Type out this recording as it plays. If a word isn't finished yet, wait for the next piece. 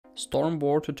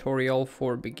Stormboard Tutorial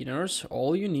for Beginners.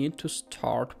 All you need to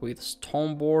start with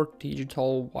Stormboard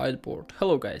Digital Whiteboard.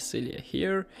 Hello guys, Celia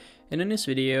here, and in this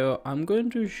video I'm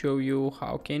going to show you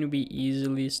how can we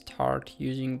easily start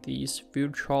using this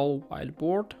virtual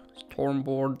whiteboard,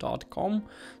 stormboard.com.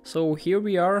 So here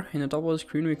we are. In the top of the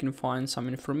screen we can find some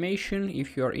information.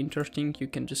 If you are interested, you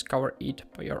can discover it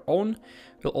by your own.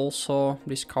 You'll also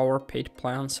discover paid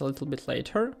plans a little bit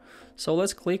later. So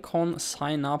let's click on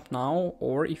sign up now,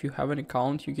 or if you have an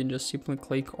account you can just simply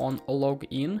click on log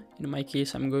in. In my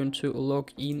case I'm going to log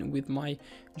in with my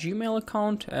Gmail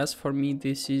account, as for me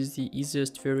this is the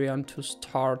easiest variant to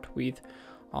start with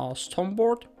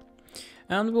Stormboard.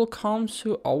 And we'll come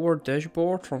to our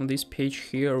dashboard. From this page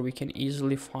here we can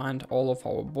easily find all of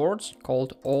our boards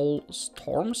called all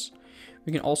storms.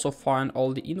 We can also find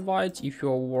all the invites. If you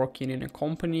are working in a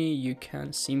company you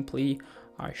can simply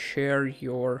share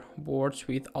your boards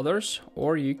with others,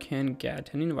 or you can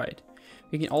get an invite.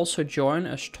 We can also join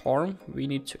a storm. We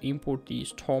need to import the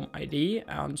storm ID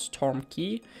and storm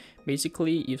key.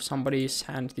 Basically, if somebody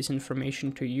sent this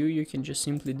information to you, you can just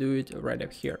simply do it right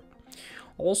up here.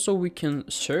 Also, we can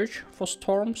search for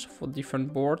storms for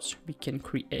different boards. We can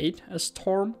create a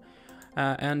storm.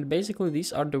 And basically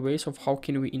these are the ways of how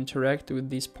can we interact with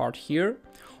this part here.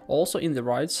 Also in the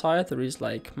right side there is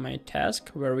like my task,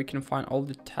 where we can find all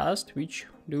the tasks which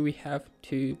do we have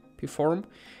to perform.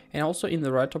 And also in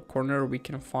the right top corner we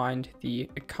can find the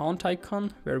account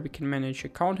icon, where we can manage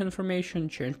account information,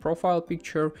 change profile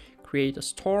picture, create a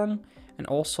storm, and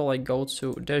also like go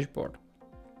to dashboard.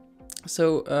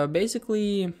 So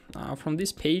basically from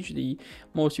this page the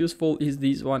most useful is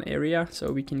this one area,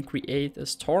 so we can create a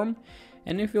storm.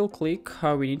 And if we'll click,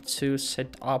 we need to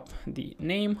set up the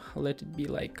name. Let it be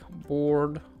like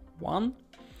board 1.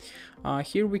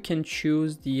 Here we can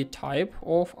choose the type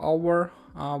of our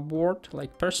board,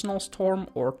 like personal storm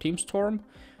or team storm.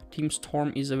 Team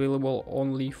storm is available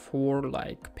only for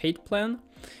like paid plan.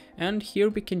 And here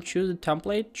we can choose a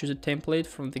template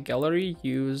from the gallery,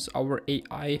 use our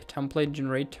AI template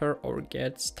generator, or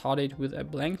get started with a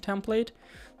blank template.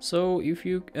 So if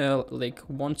you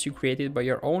once you create it by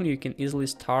your own, you can easily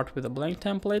start with a blank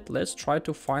template. Let's try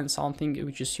to find something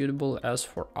which is suitable as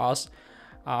for us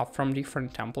from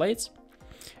different templates.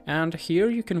 And here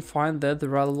you can find that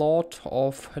there are a lot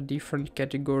of different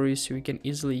categories we can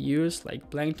easily use,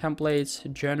 like blank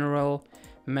templates, general,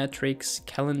 metrics,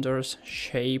 calendars,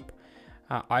 shape,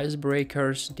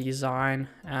 icebreakers, design,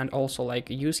 and also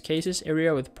like use cases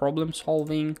area with problem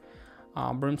solving,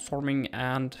 brainstorming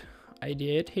and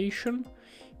ideation,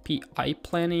 PI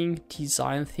planning,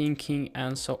 design thinking,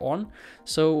 and so on.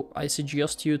 So I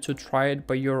suggest you to try it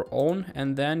by your own,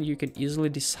 and then you can easily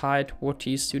decide what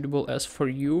is suitable as for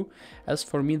you. As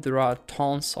for me, there are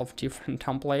tons of different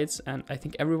templates, and I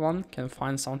think everyone can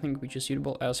find something which is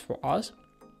suitable as for us.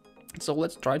 So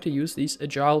let's try to use this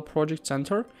Agile Project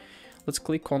Center. Let's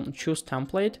click on choose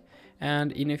template,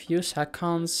 and in a few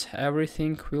seconds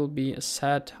everything will be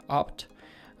set up.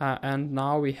 And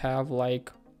now we have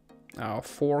like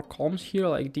 4 columns here,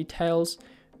 like details,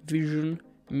 vision,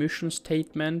 mission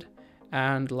statement,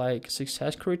 and like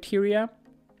success criteria.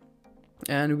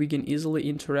 And we can easily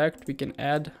interact. We can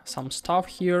add some stuff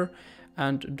here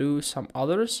and do some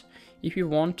others. If you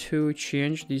want to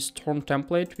change the storm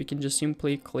template, we can just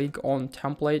simply click on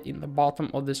template in the bottom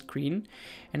of the screen,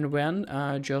 and when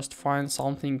just find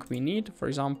something we need. For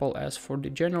example, as for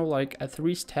the general, like a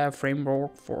 3-step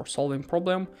framework for solving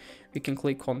problem, we can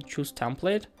click on choose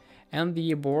template, and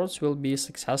the boards will be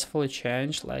successfully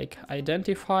changed, like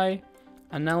identify,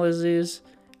 analysis,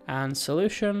 and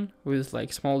solution, with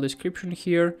like small description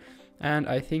here. And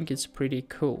I think it's pretty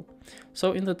cool.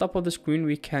 So in the top of the screen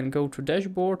we can go to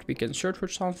dashboard, we can search for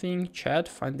something, chat,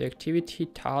 find the activity,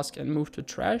 task, and move to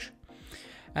trash.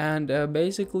 And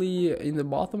basically in the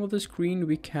bottom of the screen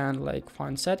we can like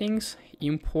find settings,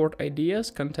 import ideas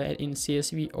contained in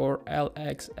CSV or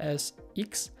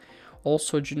LXSX,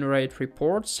 also generate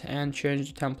reports, and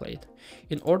change the template.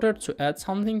 In order to add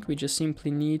something, we just simply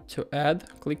need to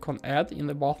click on add in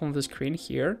the bottom of the screen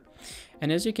here.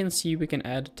 And as you can see, we can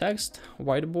add text,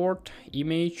 whiteboard,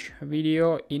 image,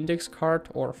 video, index card,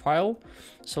 or file.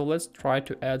 So let's try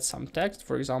to add some text.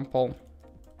 For example,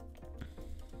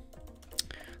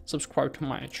 subscribe to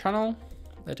my channel.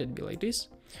 Let it be like this.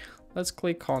 Let's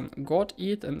click on got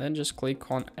it, and then just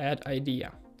click on add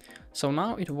idea. So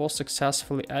now it was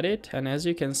successfully added, and as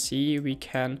you can see we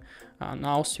can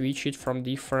now switch it from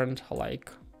different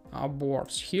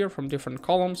boards here, from different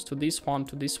columns to this one,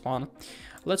 to this one.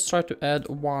 Let's try to add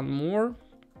one more.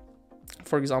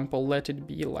 For example, let it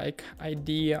be like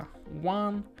idea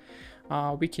 1,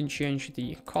 we can change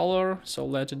the color, so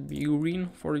let it be green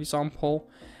for example,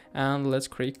 and let's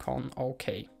click on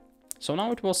OK. So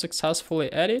now it was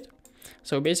successfully added.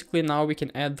 So basically now we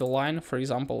can add the line, for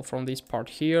example, from this part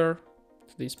here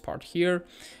to this part here,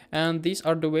 and these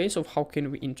are the ways of how can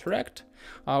we interact.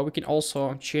 We can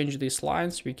also change these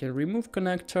lines, we can remove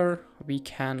connector, we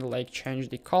can like change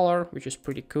the color, which is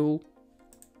pretty cool.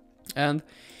 And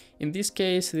in this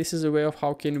case, this is a way of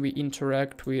how can we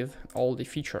interact with all the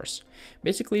features.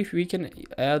 Basically, if we can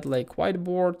add like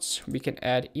whiteboards, we can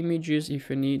add images if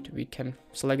we need, we can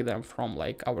select them from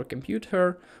like our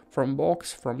computer, from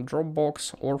Box, from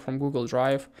Dropbox, or from Google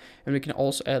Drive. And we can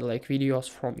also add like videos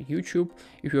from YouTube.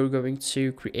 If you're going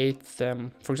to create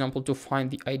them, for example, to find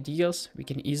the ideas, we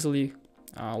can easily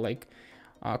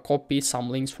copy some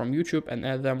links from YouTube and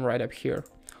add them right up here.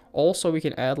 Also, we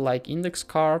can add like index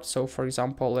card. So for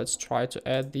example, let's try to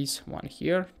add this one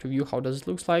here to view how does it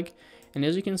looks like. And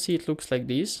as you can see, it looks like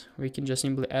this. We can just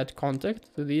simply add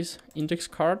contact to this index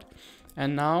card.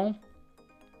 And now,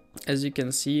 as you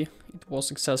can see, it was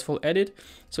successfully added.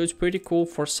 So it's pretty cool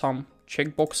for some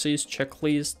checkboxes,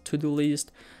 checklist, to-do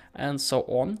list, and so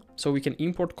on. So we can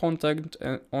import contact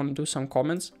and do some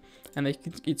comments. And I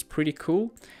think it's pretty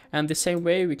cool. And the same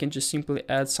way we can just simply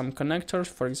add some connectors,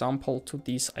 for example, to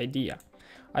this idea.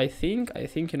 I think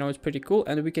you know, it's pretty cool,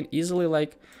 and we can easily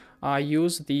like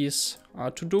use these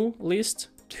to-do list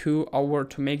to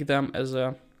make them as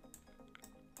a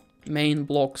main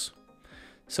blocks.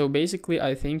 So basically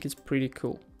I think it's pretty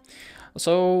cool.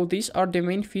 So these are the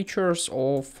main features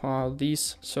of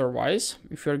this service.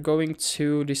 If you're going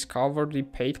to discover the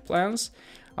paid plans,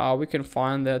 we can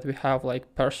find that we have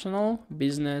like personal,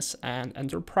 business, and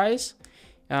enterprise.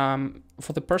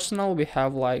 For the personal, we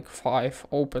have like 5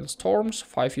 open storms,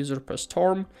 5 users per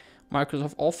storm,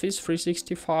 Microsoft Office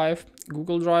 365,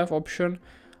 Google Drive option,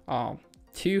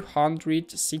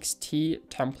 260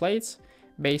 templates,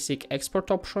 basic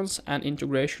export options, and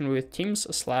integration with Teams,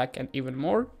 Slack, and even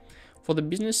more. For the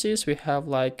businesses, we have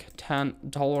like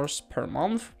 $10 per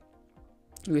month.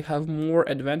 We have more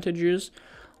advantages,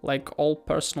 like all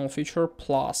personal feature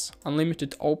plus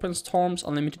unlimited open storms,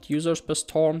 unlimited users per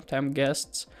storm, 10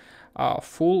 guests,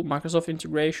 full Microsoft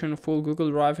integration, full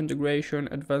Google Drive integration,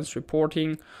 advanced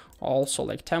reporting, also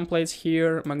like templates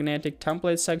here, magnetic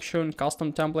template section,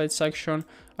 custom template section,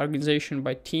 organization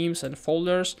by teams and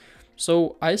folders.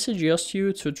 So I suggest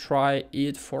you to try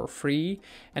it for free,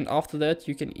 and after that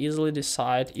you can easily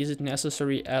decide is it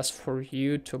necessary as for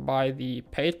you to buy the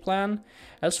paid plan.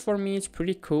 As for me, it's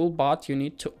pretty cool, but you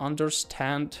need to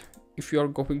understand if you are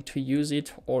going to use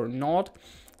it or not.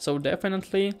 So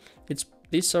definitely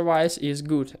this service is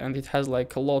good, and it has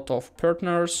like a lot of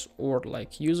partners or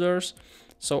like users.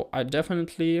 So I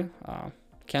definitely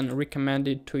can recommend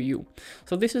it to you.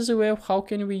 So this is a way of how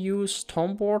can we use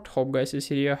Stormboard. Hope guys this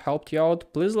video helped you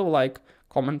out. Please leave a like,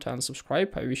 comment, and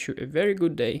subscribe. I wish you a very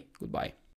good day. Goodbye.